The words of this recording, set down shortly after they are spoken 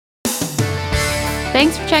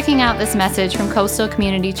Thanks for checking out this message from Coastal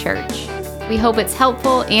Community Church. We hope it's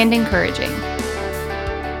helpful and encouraging.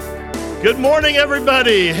 Good morning,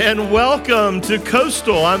 everybody, and welcome to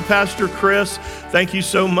Coastal. I'm Pastor Chris. Thank you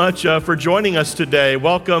so much for joining us today.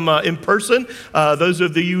 Welcome in person, those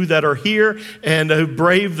of you that are here and who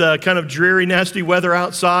braved the kind of dreary, nasty weather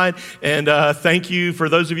outside. And thank you for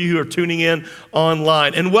those of you who are tuning in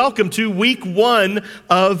online. And welcome to week one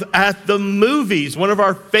of At the Movies, one of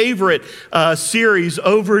our favorite series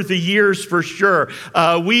over the years for sure.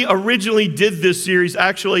 We originally did this series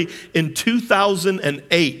actually in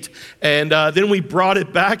 2008. And then we brought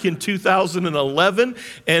it back in 2011,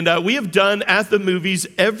 and we have done At the Movies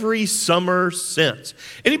every summer since.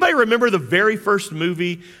 Anybody remember the very first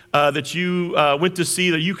movie that you went to see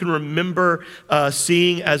that you can remember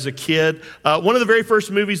seeing as a kid? One of the very first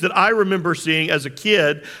movies that I remember seeing as a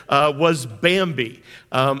kid was Bambi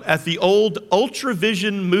at the old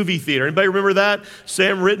Ultravision movie theater. Anybody remember that?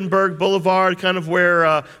 Sam Rittenberg Boulevard, kind of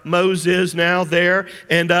where Moe's is now there.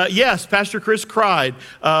 And yes, Pastor Chris cried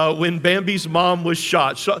when Bambi's mom was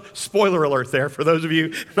shot. Spoiler alert there for those of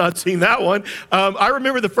you not seen that one. I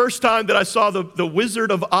remember the first time that I saw the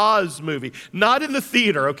Wizard of Oz movie, not in the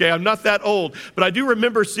theater, okay? I'm not that old, but I do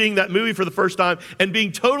remember seeing that movie for the first time and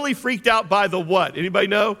being totally freaked out by the what? Anybody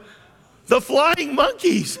know? The flying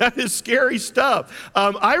monkeys. That is scary stuff.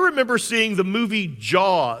 I remember seeing the movie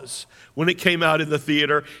Jaws when it came out in the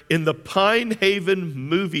theater in the Pine Haven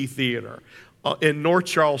movie theater in North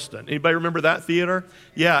Charleston. Anybody remember that theater?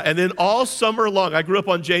 Yeah, and then all summer long, I grew up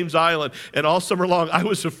on James Island, and all summer long, I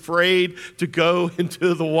was afraid to go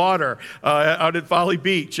into the water out at Folly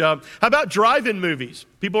Beach. How about drive-in movies?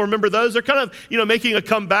 People remember those? They're kind of, making a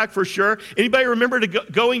comeback for sure. Anybody remember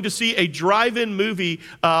going to see a drive-in movie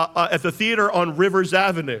at the theater on Rivers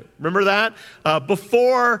Avenue? Remember that?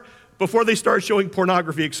 Before they start showing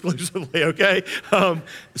pornography exclusively, okay?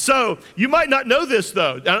 So you might not know this,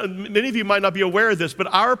 though. Many of you might not be aware of this, but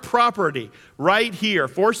our property right here,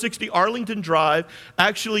 460 Arlington Drive,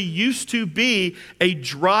 actually used to be a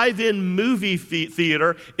drive-in movie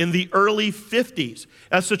theater in the early 50s.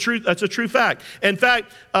 That's a true fact. In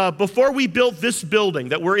fact, before we built this building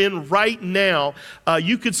that we're in right now,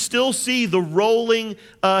 you could still see the rolling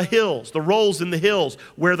hills, the rolls in the hills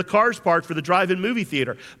where the cars parked for the drive-in movie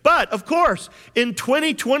theater. But, of course, in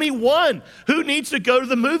 2021, who needs to go to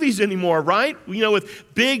the movies anymore, right?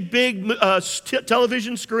 With big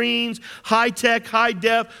television screens, high-tech,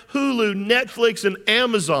 high-def, Hulu, Netflix, and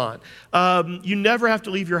Amazon. You never have to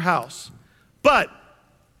leave your house. But,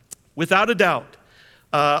 without a doubt,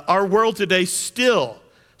 our world today still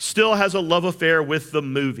has a love affair with the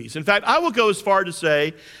movies. In fact, I will go as far to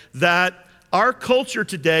say that our culture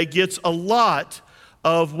today gets a lot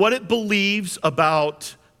of what it believes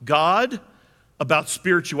about God, about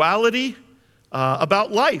spirituality,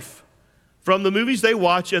 about life from the movies they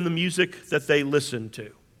watch and the music that they listen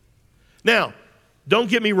to. Now, don't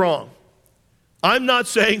get me wrong. I'm not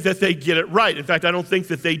saying that they get it right. In fact, I don't think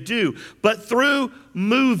that they do. But through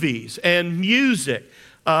movies and music,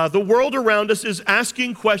 the world around us is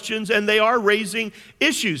asking questions and they are raising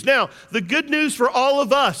issues. Now, the good news for all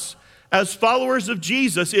of us as followers of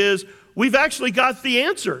Jesus is we've actually got the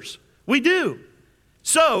answers. We do.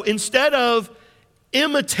 So instead of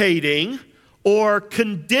imitating or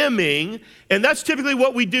condemning, and that's typically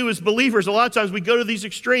what we do as believers. A lot of times we go to these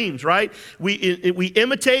extremes, right? We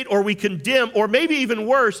imitate or we condemn, or maybe even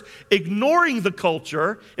worse, ignoring the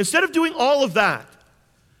culture. Instead of doing all of that,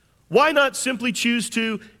 why not simply choose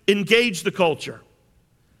to engage the culture?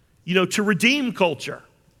 To redeem culture.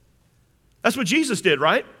 That's what Jesus did,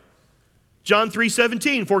 right? John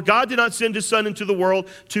 3:17, for God did not send his Son into the world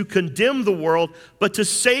to condemn the world, but to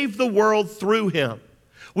save the world through him.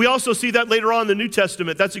 We also see that later on in the New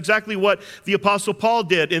Testament. That's exactly what the Apostle Paul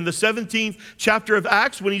did in the 17th chapter of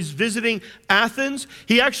Acts when he's visiting Athens.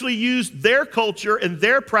 He actually used their culture and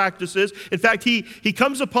their practices. In fact, he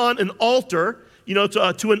comes upon an altar,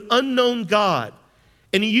 to an unknown God.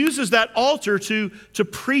 And he uses that altar to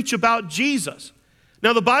preach about Jesus.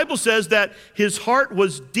 Now, the Bible says that his heart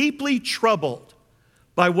was deeply troubled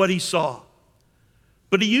by what he saw.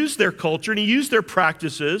 But he used their culture and he used their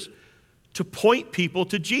practices to point people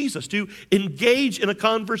to Jesus, to engage in a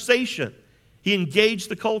conversation. He engaged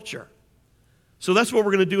the culture. So that's what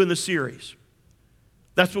we're going to do in this series.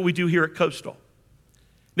 That's what we do here at Coastal.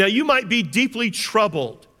 Now, you might be deeply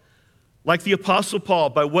troubled, like the Apostle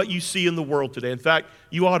Paul, by what you see in the world today. In fact,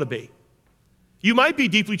 you ought to be. You might be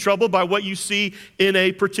deeply troubled by what you see in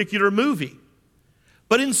a particular movie.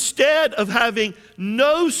 But instead of having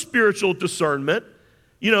no spiritual discernment,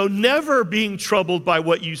 never being troubled by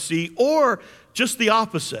what you see, or just the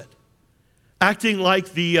opposite, acting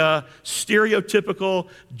like the stereotypical,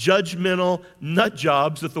 judgmental nut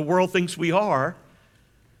jobs that the world thinks we are,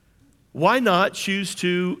 why not choose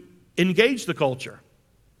to engage the culture?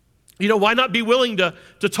 Why not be willing to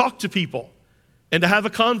talk to people and to have a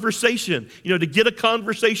conversation, to get a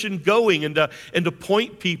conversation going and to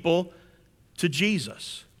point people to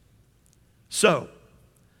Jesus? So,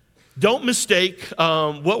 don't mistake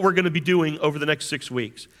what we're going to be doing over the next 6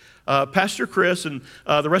 weeks. Pastor Chris and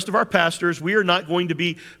the rest of our pastors, we are not going to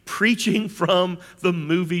be preaching from the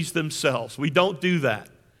movies themselves. We don't do that.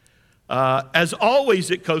 As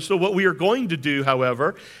always at Coastal, what we are going to do,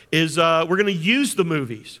 however, is we're going to use the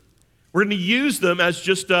movies. We're going to use them as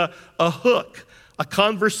just a hook, a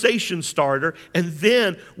conversation starter, and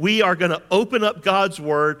then we are going to open up God's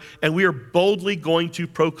Word and we are boldly going to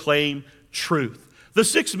proclaim truth. The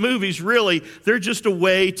 6 movies, really, they're just a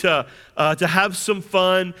way to have some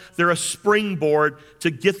fun. They're a springboard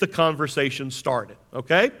to get the conversation started,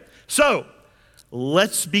 okay? So,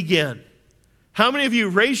 let's begin. How many of you,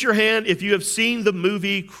 raise your hand if you have seen the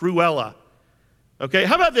movie Cruella? Okay,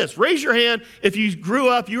 how about this? Raise your hand if you grew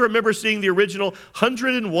up, you remember seeing the original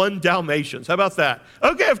 101 Dalmatians. How about that?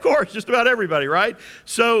 Okay, of course, just about everybody, right?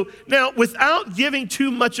 So now, without giving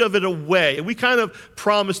too much of it away, and we kind of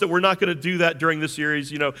promised that we're not going to do that during the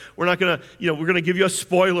series, we're not going to, we're going to give you a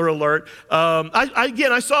spoiler alert.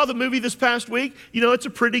 I saw the movie this past week. It's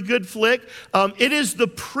a pretty good flick. It is the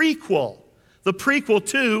prequel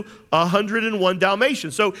to 101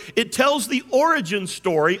 Dalmatians. So it tells the origin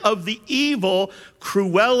story of the evil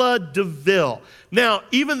Cruella de Vil. Now,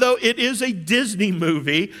 even though it is a Disney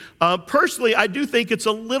movie, personally, I do think it's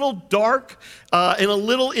a little dark and a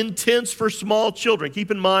little intense for small children.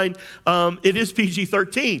 Keep in mind, it is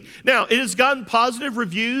PG-13. Now, it has gotten positive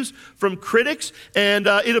reviews from critics, and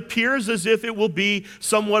it appears as if it will be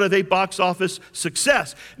somewhat of a box office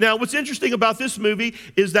success. Now, what's interesting about this movie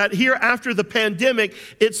is that here after the pandemic,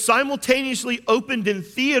 it simultaneously opened in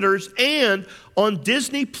theaters and on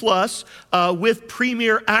Disney Plus with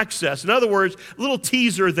Premier Access. In other words, a little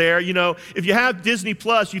teaser there, if you have Disney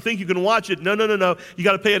Plus, you think you can watch it. No. You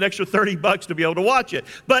got to pay an extra $30 to be able to watch it.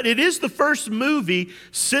 But it is the first movie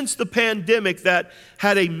since the pandemic that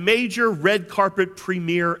had a major red carpet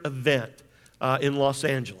premiere event in Los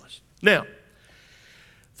Angeles. Now,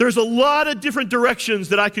 there's a lot of different directions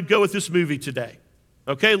that I could go with this movie today.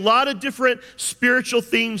 Okay, a lot of different spiritual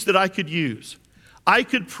themes that I could use. I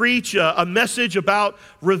could preach a message about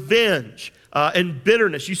revenge and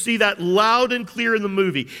bitterness. You see that loud and clear in the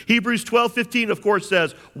movie. Hebrews 12:15, of course,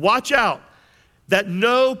 says, "Watch out that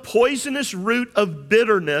no poisonous root of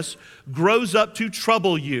bitterness grows up to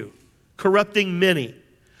trouble you, corrupting many."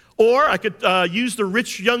 Or I could use the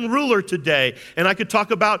rich young ruler today, and I could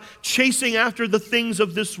talk about chasing after the things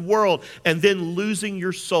of this world and then losing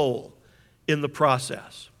your soul in the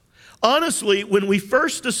process. Honestly, when we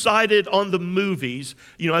first decided on the movies,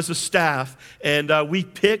 as a staff, and we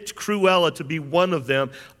picked Cruella to be one of them,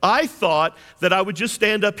 I thought that I would just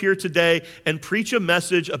stand up here today and preach a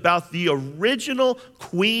message about the original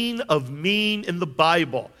queen of mean in the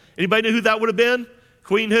Bible. Anybody know who that would have been?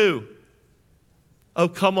 Queen who? Oh,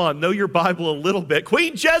 come on, know your Bible a little bit.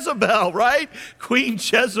 Queen Jezebel, right? Queen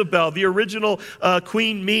Jezebel, the original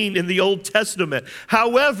Queen Mean in the Old Testament.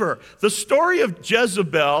 However, the story of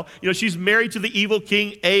Jezebel, she's married to the evil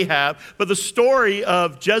king Ahab, but the story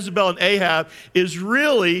of Jezebel and Ahab is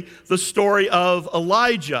really the story of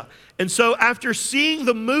Elijah. And so after seeing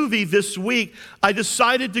the movie this week, I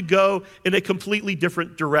decided to go in a completely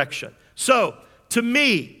different direction. So, to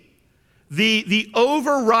me, the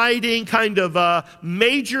overriding kind of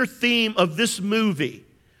major theme of this movie,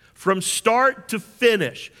 from start to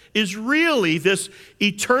finish, is really this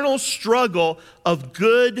eternal struggle of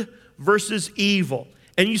good versus evil.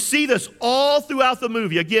 And you see this all throughout the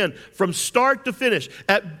movie, again, from start to finish.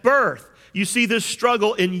 At birth, you see this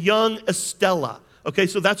struggle in young Estella. Okay,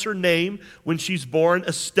 so that's her name when she's born,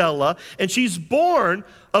 Estella. And she's born,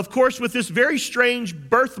 of course, with this very strange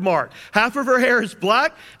birthmark. Half of her hair is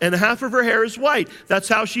black and half of her hair is white. That's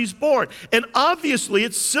how she's born. And obviously,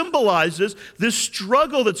 it symbolizes this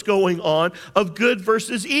struggle that's going on of good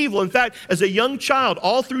versus evil. In fact, as a young child,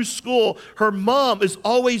 all through school, her mom is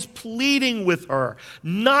always pleading with her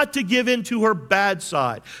not to give in to her bad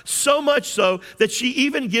side. So much so that she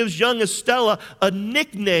even gives young Estella a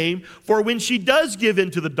nickname for when she does give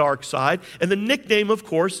in to the dark side. And the nickname, of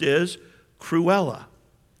course, is Cruella.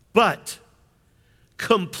 But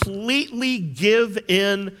completely give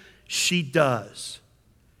in she does.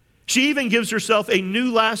 She even gives herself a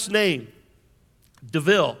new last name, de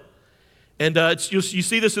Vil. And you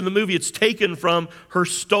see this in the movie. It's taken from her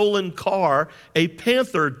stolen car, a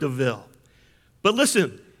Panther de Vil. But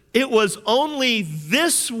listen, it was only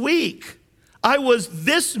this week, I was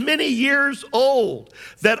this many years old,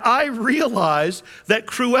 that I realized that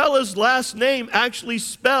Cruella's last name actually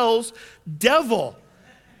spells devil.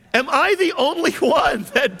 Am I the only one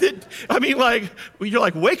that did? I mean, you're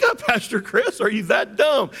like, wake up, Pastor Chris, are you that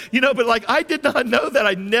dumb? But I did not know that.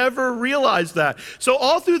 I never realized that. So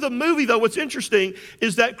all through the movie, though, what's interesting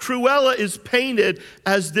is that Cruella is painted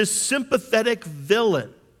as this sympathetic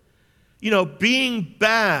villain, being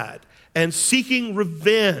bad and seeking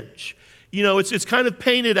revenge. It's kind of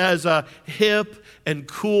painted as hip and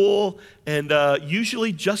cool and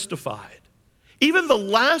usually justified. Even the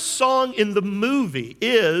last song in the movie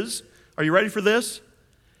is, are you ready for this?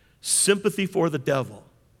 Sympathy for the Devil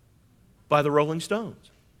by the Rolling Stones.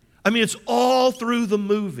 I mean, it's all through the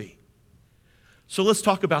movie. So let's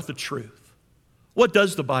talk about the truth. What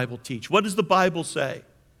does the Bible teach? What does the Bible say?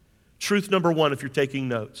 Truth number one, if you're taking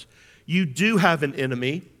notes. You do have an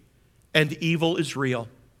enemy, and evil is real.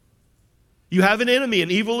 You have an enemy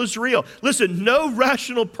and evil is real. Listen, no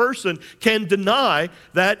rational person can deny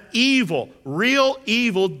that evil, real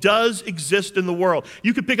evil, does exist in the world.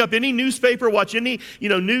 You could pick up any newspaper, watch any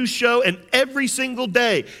news show, and every single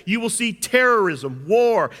day you will see terrorism,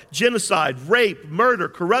 war, genocide, rape, murder,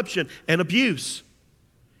 corruption, and abuse.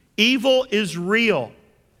 Evil is real.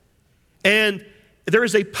 And there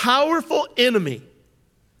is a powerful enemy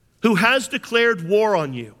who has declared war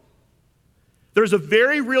on you. There's a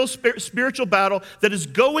very real spiritual battle that is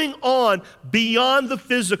going on beyond the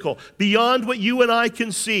physical, beyond what you and I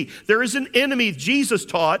can see. There is an enemy, Jesus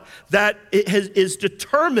taught, that is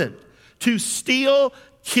determined to steal,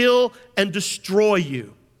 kill, and destroy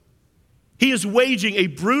you. He is waging a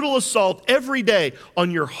brutal assault every day on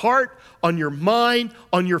your heart, on your mind,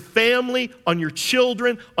 on your family, on your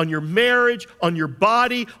children, on your marriage, on your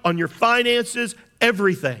body, on your finances,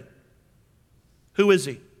 everything. Who is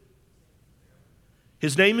he?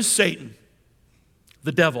 His name is Satan,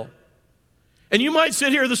 the devil. And you might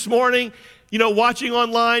sit here this morning, watching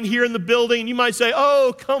online here in the building, and you might say,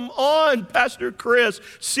 oh, come on, Pastor Chris.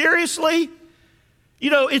 Seriously?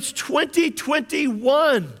 It's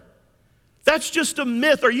 2021. That's just a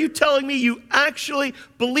myth. Are you telling me you actually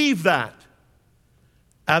believe that?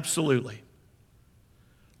 Absolutely.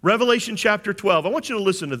 Revelation chapter 12. I want you to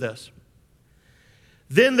listen to this.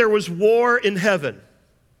 Then there was war in heaven.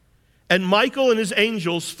 And Michael and his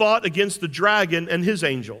angels fought against the dragon and his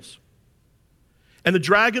angels. And the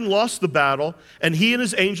dragon lost the battle, and he and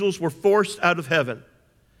his angels were forced out of heaven.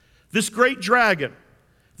 This great dragon,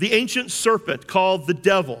 the ancient serpent called the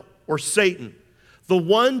devil or Satan, the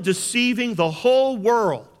one deceiving the whole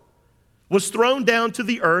world, was thrown down to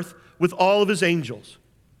the earth with all of his angels.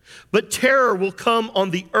 But terror will come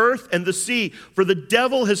on the earth and the sea, for the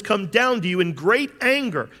devil has come down to you in great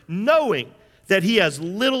anger, knowing that he has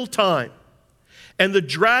little time. And the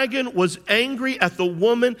dragon was angry at the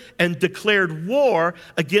woman and declared war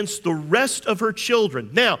against the rest of her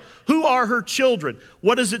children. Now, who are her children?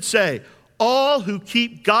 What does it say? All who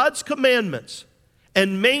keep God's commandments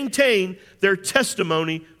and maintain their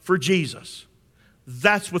testimony for Jesus.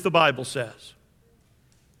 That's what the Bible says.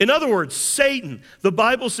 In other words, Satan, the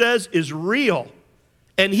Bible says, is real.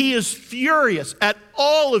 And he is furious at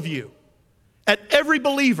all of you, at every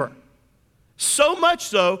believer. So much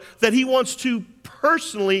so that he wants to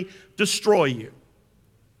personally destroy you.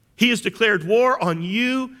 He has declared war on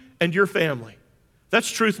you and your family. That's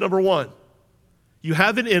truth number one. You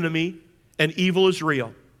have an enemy and evil is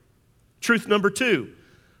real. Truth number two,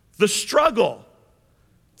 the struggle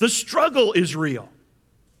is real.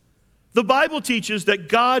 The Bible teaches that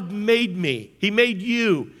God made me, he made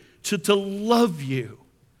you to love you,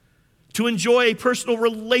 to enjoy a personal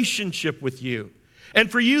relationship with you, and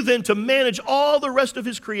for you then to manage all the rest of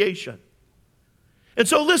his creation. And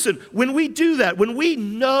so listen, when we do that, when we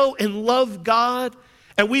know and love God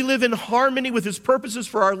and we live in harmony with his purposes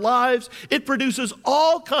for our lives, it produces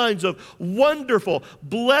all kinds of wonderful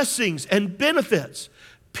blessings and benefits.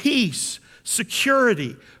 Peace,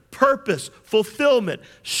 security, purpose, fulfillment,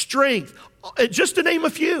 strength, just to name a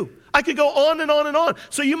few. I could go on and on and on.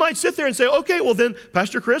 So you might sit there and say, okay, well then,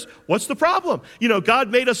 Pastor Chris, what's the problem? God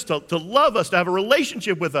made us to love us, to have a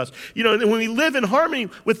relationship with us. And when we live in harmony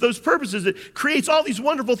with those purposes, it creates all these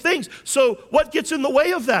wonderful things. So what gets in the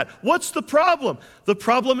way of that? What's the problem? The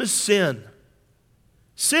problem is sin.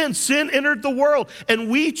 Sin entered the world, and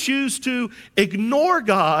we choose to ignore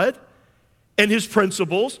God and his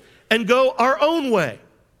principles and go our own way.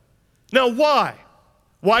 Now, why?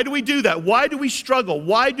 Why do we do that? Why do we struggle?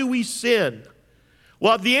 Why do we sin?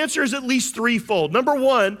 Well, the answer is at least threefold. Number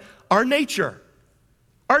one, our nature.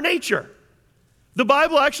 Our nature. The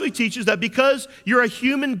Bible actually teaches that because you're a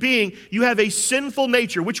human being, you have a sinful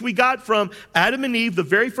nature, which we got from Adam and Eve, the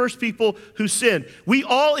very first people who sinned. We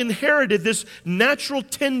all inherited this natural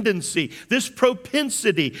tendency, this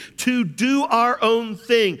propensity to do our own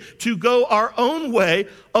thing, to go our own way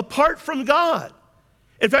apart from God.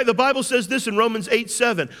 In fact, the Bible says this in Romans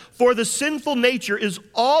 8:7, "For the sinful nature is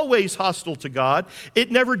always hostile to God.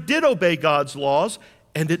 It never did obey God's laws,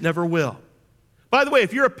 and it never will." By the way,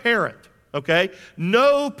 if you're a parent, okay,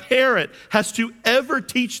 no parent has to ever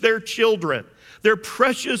teach their children, their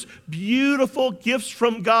precious, beautiful gifts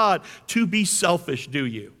from God, to be selfish, do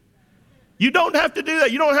you? You don't have to do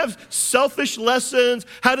that. You don't have selfish lessons,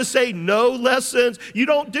 how to say no lessons. You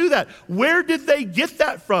don't do that. Where did they get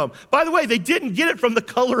that from? By the way, they didn't get it from the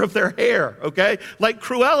color of their hair, okay? Like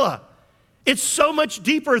Cruella. It's so much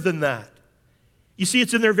deeper than that. You see,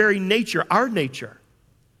 it's in their very nature, our nature.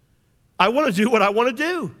 I want to do what I want to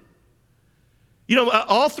do. You know,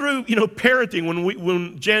 all through, parenting,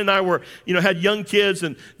 when Jan and I were, had young kids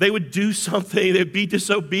and they would do something, they'd be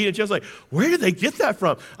disobedient. She was like, where did they get that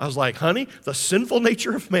from? I was like, honey, the sinful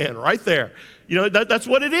nature of man right there. That's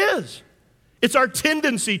what it is. It's our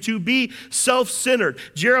tendency to be self-centered.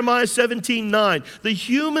 Jeremiah 17:9, "The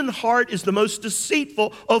human heart is the most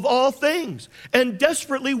deceitful of all things and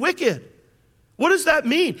desperately wicked." What does that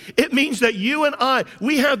mean? It means that you and I,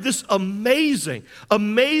 we have this amazing,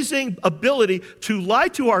 amazing ability to lie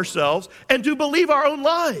to ourselves and to believe our own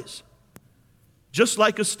lies. Just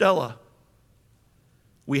like Estella.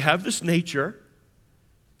 We have this nature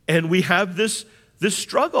and we have this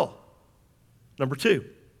struggle. Number two,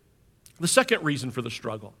 the second reason for the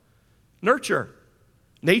struggle, nurture.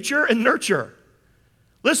 Nature and nurture.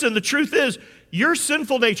 Listen, the truth is, your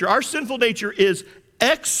sinful nature, our sinful nature is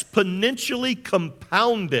exponentially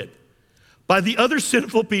compounded by the other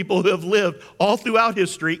sinful people who have lived all throughout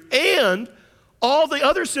history and all the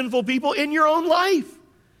other sinful people in your own life.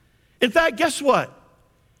 In fact, guess what?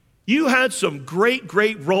 You had some great,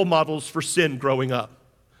 great role models for sin growing up.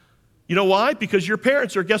 You know why? Because your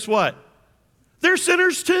parents are, guess what? They're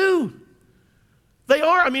sinners too. They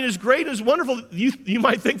are. I mean, as great, as wonderful you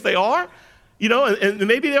might think they are. And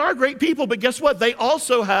maybe they are great people, but guess what? They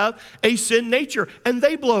also have a sin nature, and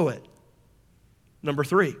they blow it. Number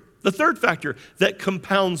three, the third factor that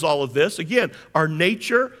compounds all of this, again, our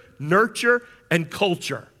nature, nurture, and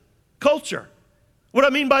culture. Culture. What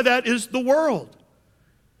I mean by that is the world.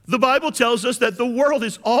 The Bible tells us that the world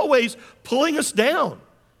is always pulling us down.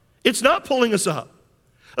 It's not pulling us up.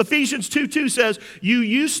 Ephesians 2:2 says, "You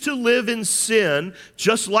used to live in sin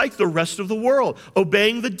just like the rest of the world,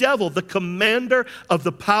 obeying the devil, the commander of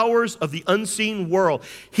the powers of the unseen world.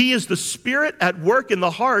 He is the spirit at work in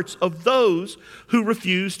the hearts of those who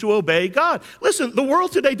refuse to obey God." Listen, the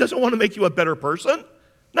world today doesn't want to make you a better person.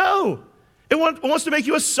 No. It wants to make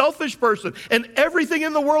you a selfish person. And everything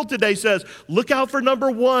in the world today says, look out for number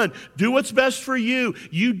one. Do what's best for you.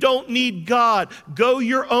 You don't need God. Go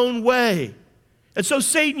your own way. And so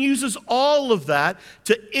Satan uses all of that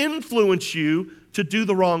to influence you to do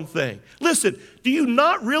the wrong thing. Listen, do you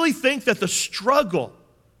not really think that the struggle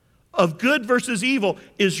of good versus evil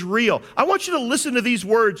is real? I want you to listen to these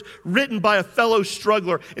words written by a fellow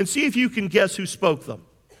struggler and see if you can guess who spoke them.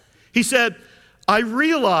 He said, "I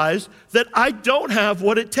realize that I don't have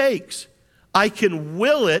what it takes. I can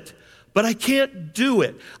will it, but I can't do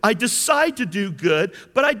it. I decide to do good,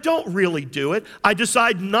 but I don't really do it. I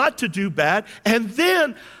decide not to do bad, and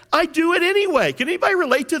then I do it anyway." Can anybody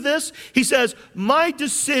relate to this? He says, "My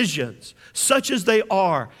decisions, such as they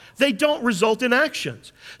are, they don't result in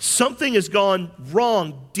actions. Something has gone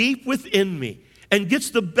wrong deep within me and gets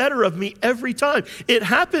the better of me every time. It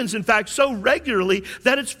happens, in fact, so regularly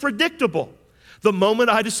that it's predictable. The moment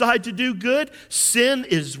I decide to do good, sin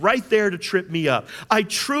is right there to trip me up. I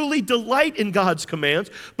truly delight in God's commands,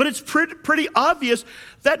 but it's pretty obvious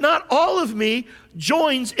that not all of me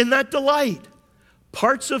joins in that delight.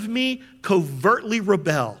 Parts of me covertly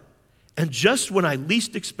rebel, and just when I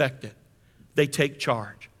least expect it, they take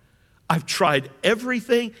charge. I've tried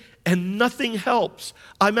everything and nothing helps.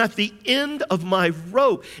 I'm at the end of my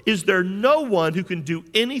rope. Is there no one who can do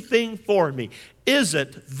anything for me?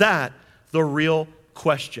 Isn't that the real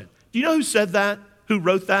question?" Do you know who said that? Who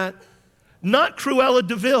wrote that? Not Cruella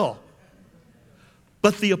de Vil,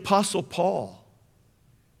 but the Apostle Paul.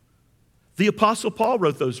 The Apostle Paul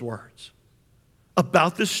wrote those words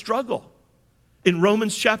about this struggle in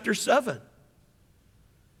Romans chapter 7.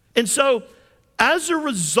 And so, as a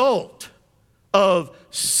result of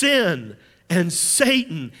sin and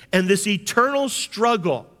Satan and this eternal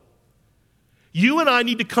struggle, you and I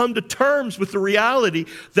need to come to terms with the reality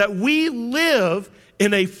that we live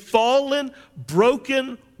in a fallen,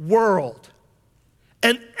 broken world.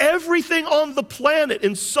 And everything on the planet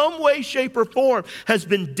in some way, shape, or form has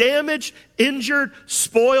been damaged, injured,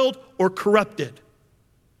 spoiled, or corrupted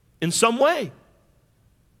in some way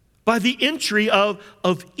by the entry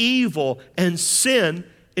of evil and sin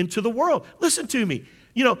into the world. Listen to me.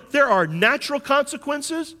 You know, there are natural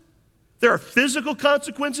consequences. There are physical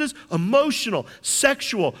consequences, emotional,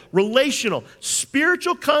 sexual, relational,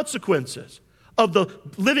 spiritual consequences of the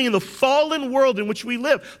living in the fallen world in which we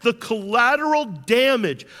live. The collateral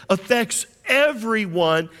damage affects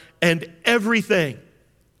everyone and everything.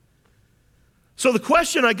 So the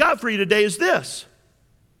question I got for you today is this.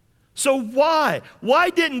 So why? Why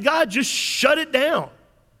didn't God just shut it down?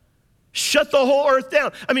 Shut the whole earth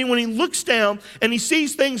down. I mean, when he looks down and he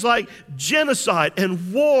sees things like genocide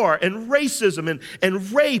and war and racism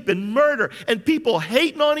and rape and murder and people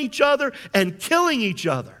hating on each other and killing each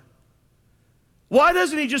other, why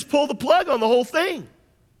doesn't he just pull the plug on the whole thing?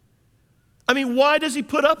 I mean, why does he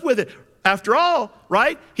put up with it? After all,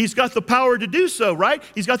 right? He's got the power to do so, right?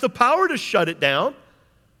 He's got the power to shut it down.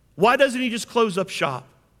 Why doesn't he just close up shop?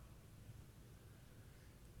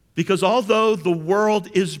 Because although the world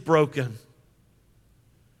is broken,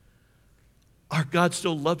 our God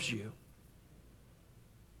still loves you.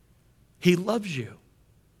 He loves you.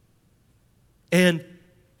 And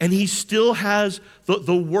he still has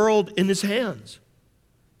the world in his hands.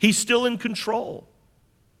 He's still in control.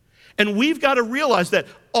 And we've got to realize that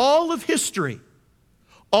all of history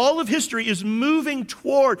is moving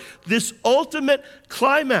toward this ultimate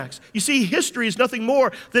climax. You see, history is nothing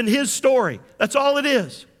more than his story. That's all it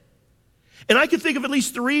is. And I can think of at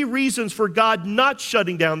least 3 reasons for God not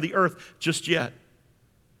shutting down the earth just yet.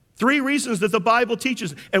 3 reasons that the Bible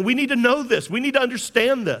teaches, and we need to know this. We need to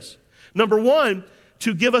understand this. Number 1,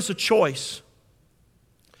 to give us a choice.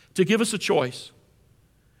 To give us a choice.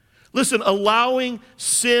 Listen, allowing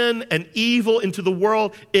sin and evil into the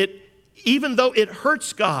world, even though it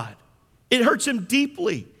hurts God, it hurts him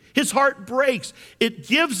deeply. His heart breaks. It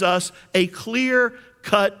gives us a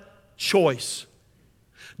clear-cut choice.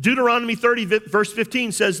 Deuteronomy 30, verse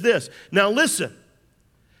 15 says this, "Now listen,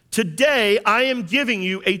 today I am giving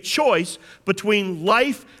you a choice between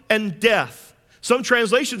life and death." Some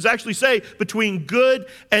translations actually say between good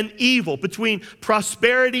and evil, between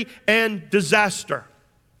prosperity and disaster.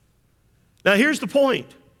 Now here's the point.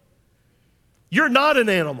 You're not an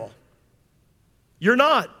animal. You're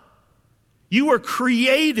not. You were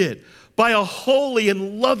created by a holy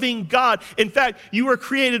and loving God. In fact, you were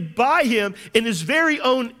created by him in his very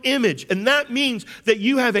own image. And that means that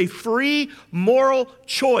you have a free moral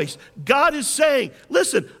choice. God is saying,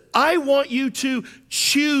 listen, I want you to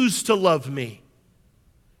choose to love me.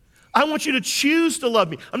 I want you to choose to love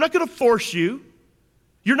me. I'm not going to force you.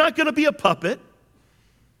 You're not going to be a puppet.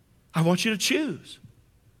 I want you to choose.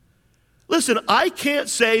 Listen, I can't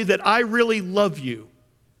say that I really love you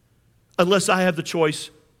unless I have the choice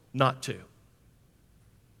not to.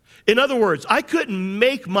 In other words, I couldn't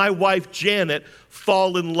make my wife Janet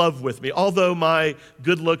fall in love with me, although my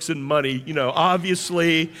good looks and money,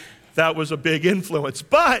 obviously that was a big influence.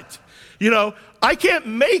 But, I can't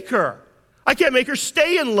make her. I can't make her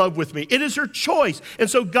stay in love with me. It is her choice. And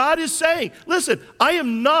so God is saying, listen,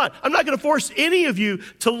 I'm not going to force any of you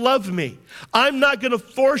to love me. I'm not going to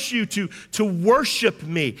force you to worship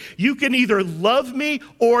me. You can either love me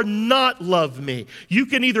or not love me. You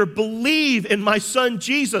can either believe in my son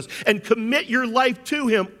Jesus and commit your life to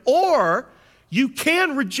him, or you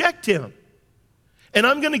can reject him. And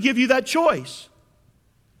I'm going to give you that choice.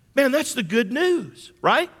 Man, that's the good news,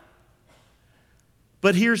 right?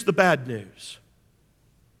 But here's the bad news.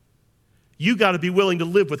 You got to be willing to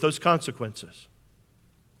live with those consequences.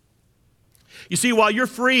 You see, while you're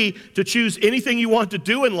free to choose anything you want to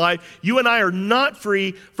do in life, you and I are not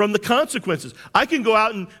free from the consequences. I can go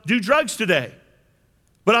out and do drugs today,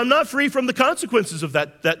 but I'm not free from the consequences of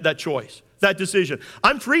that choice, that decision.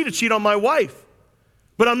 I'm free to cheat on my wife,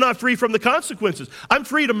 but I'm not free from the consequences. I'm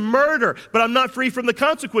free to murder, but I'm not free from the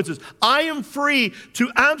consequences. I am free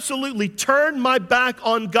to absolutely turn my back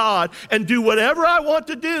on God and do whatever I want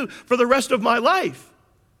to do for the rest of my life.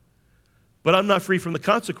 But I'm not free from the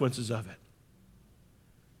consequences of it.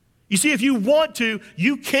 You see, if you want to,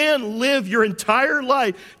 you can live your entire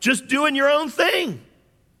life just doing your own thing.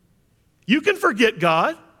 You can forget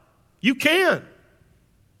God. You can.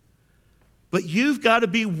 But you've got to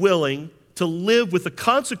be willing to live with the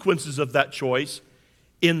consequences of that choice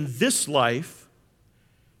in this life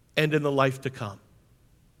and in the life to come.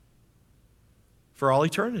 For all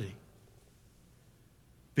eternity.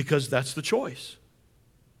 Because that's the choice.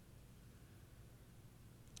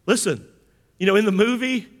 Listen, In the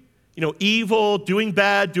movie, evil, doing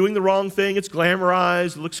bad, doing the wrong thing, it's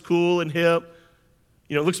glamorized, it looks cool and hip,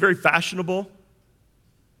 it looks very fashionable.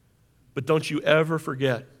 But don't you ever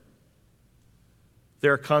forget,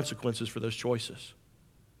 there are consequences for those choices.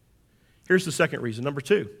 Here's the second reason, number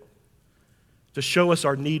 2, to show us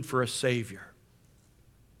our need for a Savior.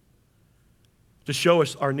 To show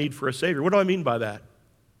us our need for a Savior. What do I mean by that?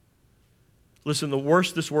 Listen, the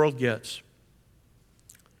worse this world gets,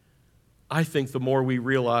 I think the more we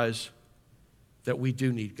realize that we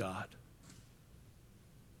do need God,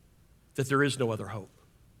 that there is no other hope.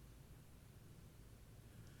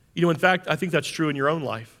 In fact, I think that's true in your own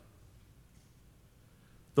life.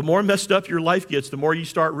 The more messed up your life gets, the more you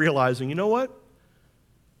start realizing, you know what?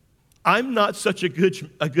 I'm not such a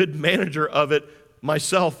good manager of it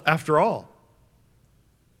myself after all.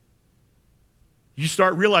 You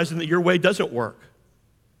start realizing that your way doesn't work.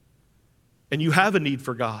 And you have a need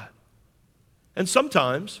for God. And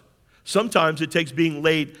sometimes it takes being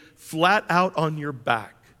laid flat out on your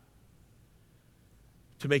back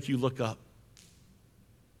to make you look up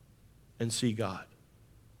and see God.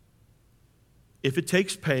 If it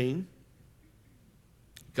takes pain,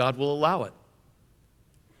 God will allow it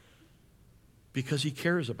because He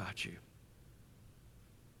cares about you.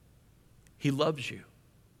 He loves you.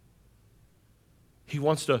 He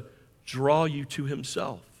wants to draw you to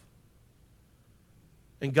Himself.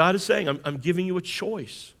 And God is saying, I'm giving you a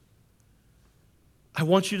choice. I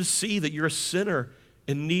want you to see that you're a sinner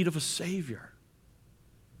in need of a Savior,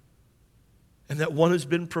 and that one has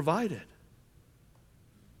been provided.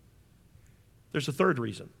 There's a third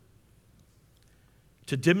reason.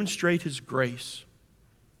 To demonstrate His grace.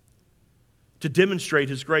 To demonstrate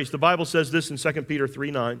His grace. The Bible says this in 2 Peter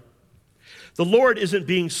 3:9. The Lord isn't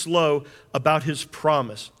being slow about His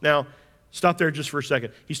promise. Now, stop there just for a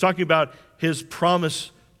second. He's talking about His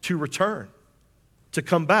promise to return, to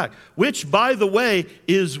come back, which, by the way,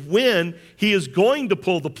 is when He is going to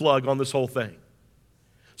pull the plug on this whole thing.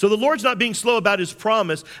 So the Lord's not being slow about His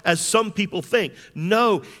promise as some people think.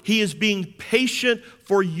 No, He is being patient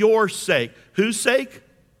for your sake. Whose sake?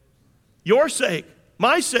 Your sake,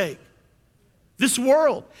 my sake, this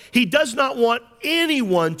world. He does not want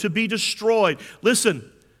anyone to be destroyed.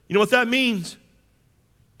 Listen, you know what that means?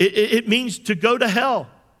 It means to go to hell.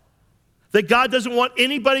 That God doesn't want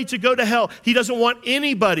anybody to go to hell. He doesn't want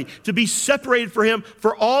anybody to be separated from Him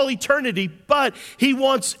for all eternity, but He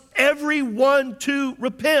wants everyone to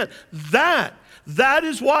repent. That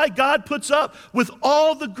is why God puts up with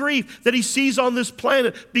all the grief that He sees on this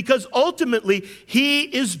planet, because ultimately He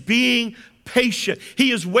is being patient.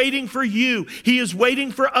 He is waiting for you. He is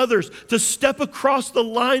waiting for others to step across the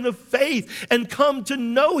line of faith and come to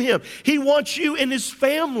know Him. He wants you in His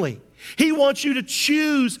family. He wants you to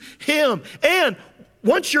choose Him. And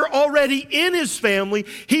once you're already in His family,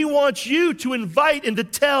 He wants you to invite and to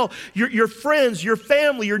tell your friends, your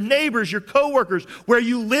family, your neighbors, your coworkers, where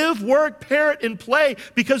you live, work, parent, and play,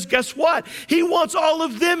 because guess what? He wants all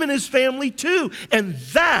of them in His family too. And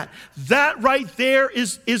that right there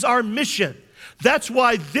is our mission. That's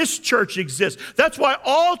why this church exists. That's why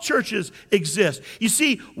all churches exist. You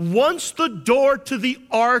see, once the door to the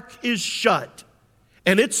ark is shut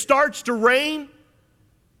and it starts to rain,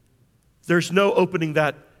 there's no opening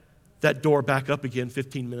that door back up again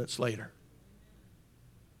 15 minutes later.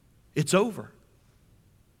 It's over.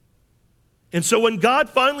 And so when God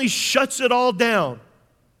finally shuts it all down,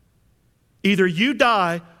 either you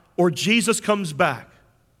die or Jesus comes back.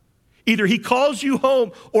 Either He calls you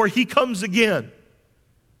home or He comes again.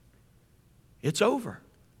 It's over.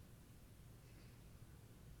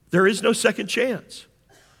 There is no second chance.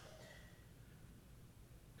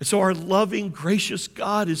 And so our loving, gracious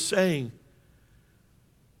God is saying,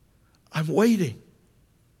 I'm waiting.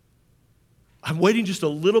 I'm waiting just a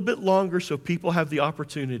little bit longer so people have the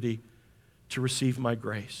opportunity to receive my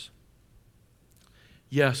grace.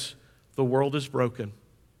 Yes, the world is broken,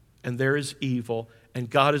 and there is evil, and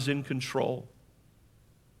God is in control.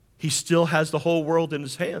 He still has the whole world in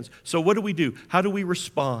His hands. So what do we do? How do we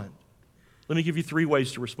respond? Let me give you 3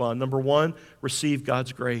 ways to respond. Number 1, receive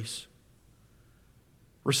God's grace.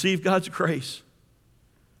 Receive God's grace.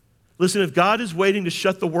 Listen, if God is waiting to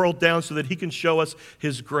shut the world down so that He can show us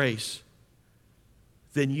His grace,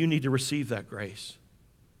 then you need to receive that grace.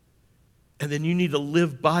 And then you need to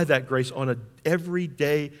live by that grace on an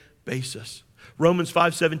everyday basis. Romans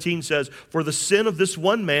 5:17 says, for the sin of this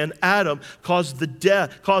one man, Adam, caused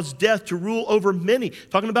death to rule over many.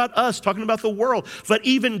 Talking about us, talking about the world. But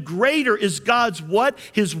even greater is God's what?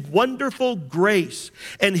 His wonderful grace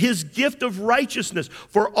and his gift of righteousness.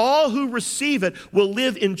 For all who receive it will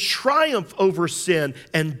live in triumph over sin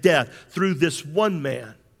and death through this one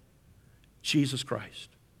man, Jesus Christ.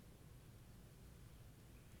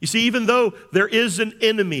 You see, even though there is an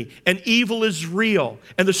enemy and evil is real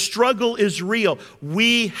and the struggle is real,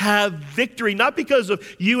 we have victory, not because of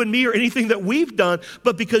you and me or anything that we've done,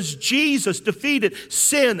 but because Jesus defeated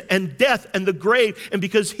sin and death and the grave, and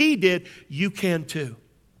because he did, you can too.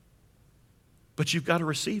 But you've got to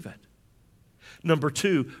receive it. Number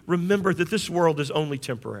two, remember that this world is only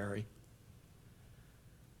temporary.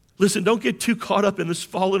 Listen, don't get too caught up in this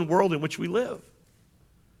fallen world in which we live.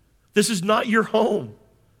 This is not your home.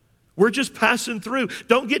 We're just passing through.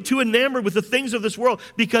 Don't get too enamored with the things of this world,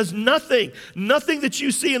 because nothing that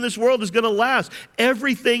you see in this world is going to last.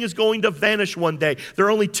 Everything is going to vanish one day. There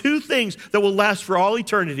are only two things that will last for all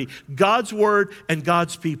eternity: God's word and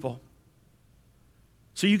God's people.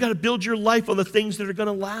 So you got to build your life on the things that are going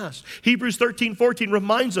to last. Hebrews 13:14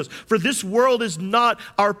 reminds us, for this world is not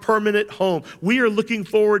our permanent home. We are looking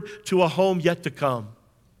forward to a home yet to come.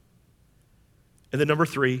 And then number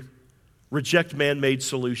three, reject man-made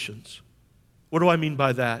solutions. What do I mean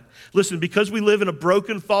by that? Listen, because we live in a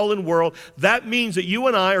broken, fallen world, that means that you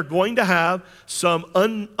and I are going to have some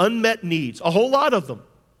unmet needs, a whole lot of them.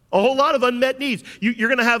 A whole lot of unmet needs. You're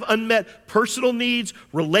going to have unmet personal needs,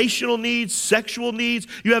 relational needs, sexual needs.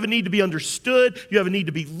 You have a need to be understood. You have a need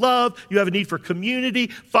to be loved. You have a need for community,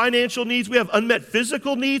 financial needs. We have unmet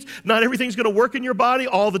physical needs. Not everything's going to work in your body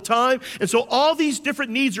all the time. And so all these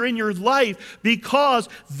different needs are in your life because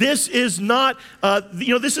this is not,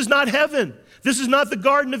 this is not heaven. This is not the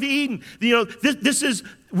Garden of Eden.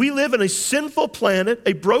 We live in a sinful planet,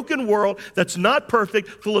 a broken world that's not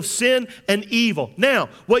perfect, full of sin and evil. Now,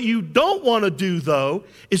 what you don't want to do, though,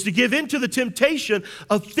 is to give in to the temptation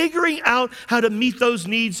of figuring out how to meet those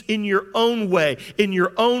needs in your own way, in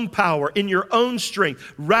your own power, in your own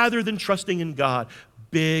strength, rather than trusting in God.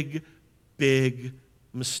 Big, big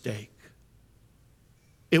mistake.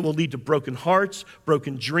 It will lead to broken hearts,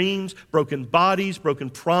 broken dreams, broken bodies, broken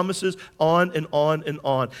promises, on and on and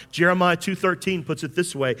on. Jeremiah 2:13 puts it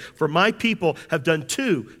this way: for my people have done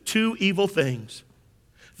two evil things.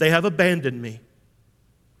 They have abandoned me,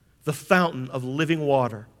 the fountain of living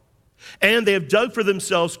water, and they have dug for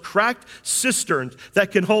themselves cracked cisterns that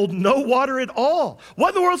can hold no water at all. What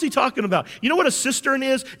in the world is he talking about? You know what a cistern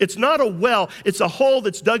is? It's not a well. It's a hole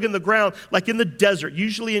that's dug in the ground, like in the desert,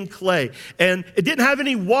 usually in clay. And it didn't have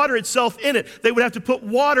any water itself in it. They would have to put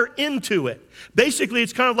water into it. Basically,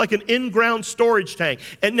 it's kind of like an in-ground storage tank.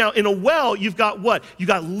 And now in a well, you've got what? You've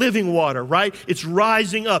got living water, right? It's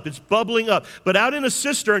rising up. It's bubbling up. But out in a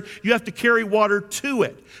cistern, you have to carry water to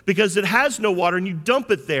it because it has no water and you dump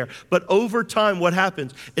it there. But over time, what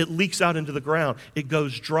happens? It leaks out into the ground. It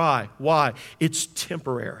goes dry. Why? It's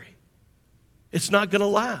temporary. It's not going to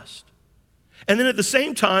last. And then at the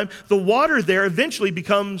same time, the water there eventually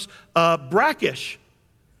becomes brackish,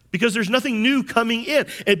 because there's nothing new coming in.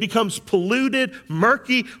 It becomes polluted,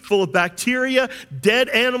 murky, full of bacteria, dead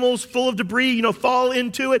animals full of debris, fall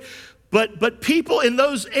into it. But people in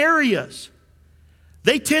those areas,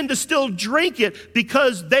 they tend to still drink it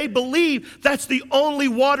because they believe that's the only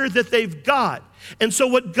water that they've got. And so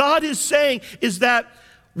what God is saying is that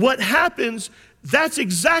that's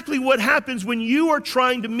exactly what happens when you are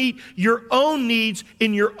trying to meet your own needs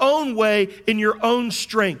in your own way, in your own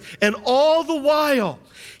strength. And all the while,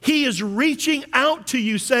 he is reaching out to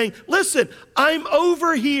you saying, listen, I'm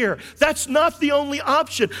over here. That's not the only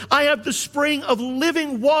option. I have the spring of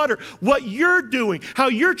living water. What you're doing, how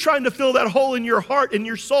you're trying to fill that hole in your heart and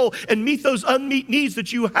your soul and meet those unmet needs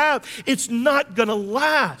that you have, it's not going to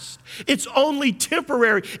last. It's only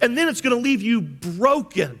temporary, and then it's going to leave you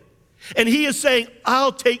broken. And he is saying,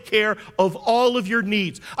 I'll take care of all of your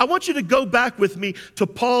needs. I want you to go back with me to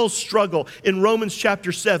Paul's struggle in Romans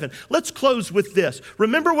chapter 7. Let's close with this.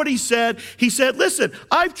 Remember what he said? He said, listen,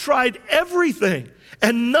 I've tried everything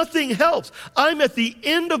and nothing helps. I'm at the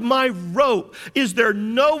end of my rope. Is there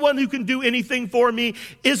no one who can do anything for me?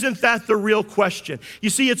 Isn't that the real question? You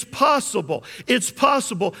see, it's possible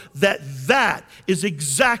that is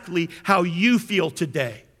exactly how you feel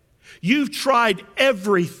today. You've tried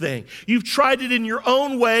everything. You've tried it in your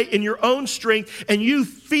own way, in your own strength, and you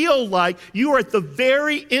feel like you are at the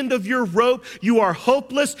very end of your rope, you are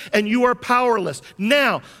hopeless and you are powerless.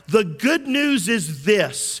 Now, the good news is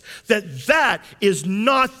this, that is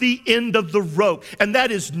not the end of the rope. And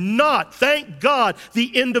that is not, thank God,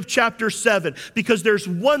 the end of chapter 7, because there's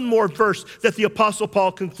one more verse that the Apostle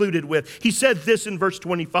Paul concluded with. He said this in verse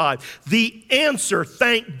 25, the answer,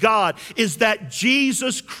 thank God, is that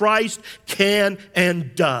Jesus Christ can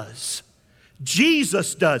and does.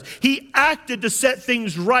 Jesus does. He acted to set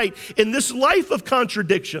things right in this life of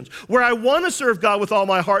contradictions where I want to serve God with all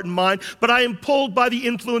my heart and mind, but I am pulled by the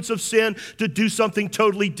influence of sin to do something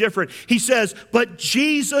totally different. He says, but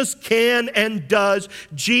Jesus can and does.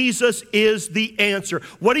 Jesus is the answer.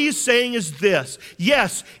 What he is saying is this.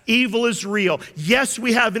 Yes, evil is real. Yes,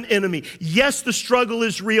 we have an enemy. Yes, the struggle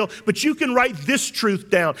is real, but you can write this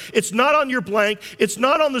truth down. It's not on your blank. It's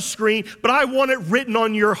not on the screen, but I want it written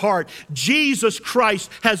on your heart. Jesus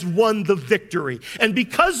Christ has won the victory. And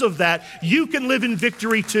because of that, you can live in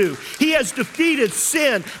victory too. He has defeated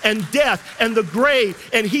sin and death and the grave,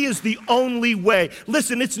 and he is the only way.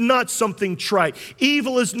 Listen, it's not something trite.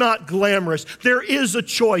 Evil is not glamorous. There is a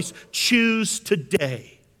choice. Choose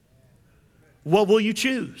today. What will you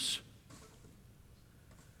choose?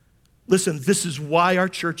 Listen, this is why our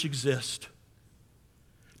church exists.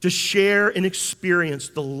 To share and experience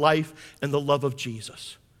the life and the love of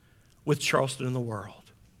Jesus with Charleston and the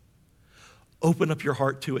world. Open up your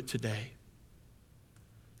heart to it today.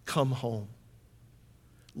 Come home.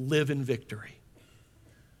 Live in victory.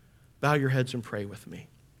 Bow your heads and pray with me.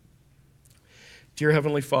 Dear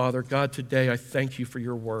Heavenly Father, God, today I thank you for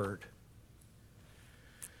your word.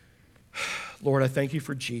 Lord, I thank you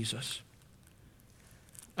for Jesus.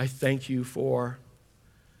 I thank you for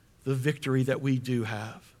the victory that we do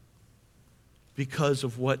have because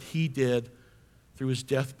of what he did through his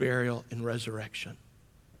death, burial, and resurrection.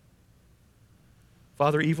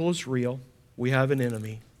 Father, evil is real. We have an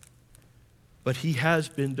enemy, but he has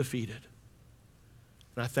been defeated.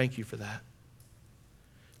 And I thank you for that.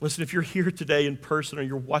 Listen, if you're here today in person or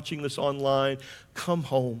you're watching this online, come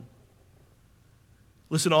home.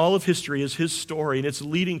 Listen, all of history is his story, and it's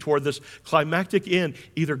leading toward this climactic end.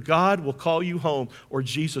 Either God will call you home or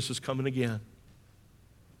Jesus is coming again.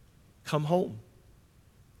 Come home.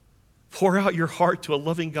 Pour out your heart to a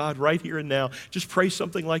loving God right here and now. Just pray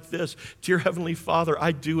something like this. Dear Heavenly Father,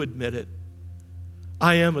 I do admit it.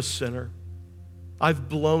 I am a sinner. I've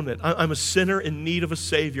blown it. I'm a sinner in need of a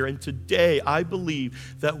Savior. And today I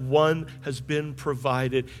believe that one has been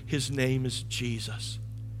provided. His name is Jesus.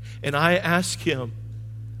 And I ask him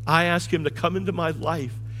to come into my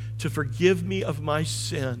life to forgive me of my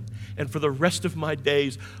sin. And for the rest of my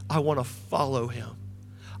days, I want to follow him.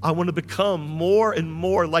 I want to become more and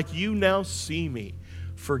more like you now see me,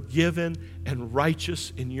 forgiven and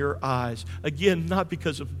righteous in your eyes. Again, not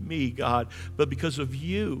because of me, God, but because of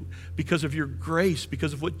you, because of your grace,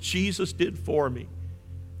 because of what Jesus did for me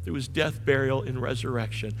through his death, burial, and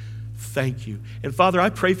resurrection. Thank you. And Father, I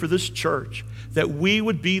pray for this church that we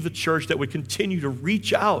would be the church that would continue to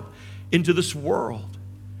reach out into this world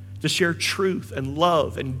to share truth and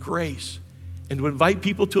love and grace and to invite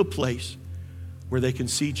people to a place where they can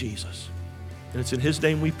see Jesus. And it's in his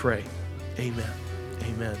name we pray. Amen.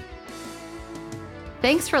 Amen.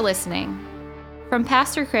 Thanks for listening. From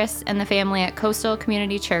Pastor Chris and the family at Coastal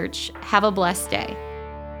Community Church, have a blessed day.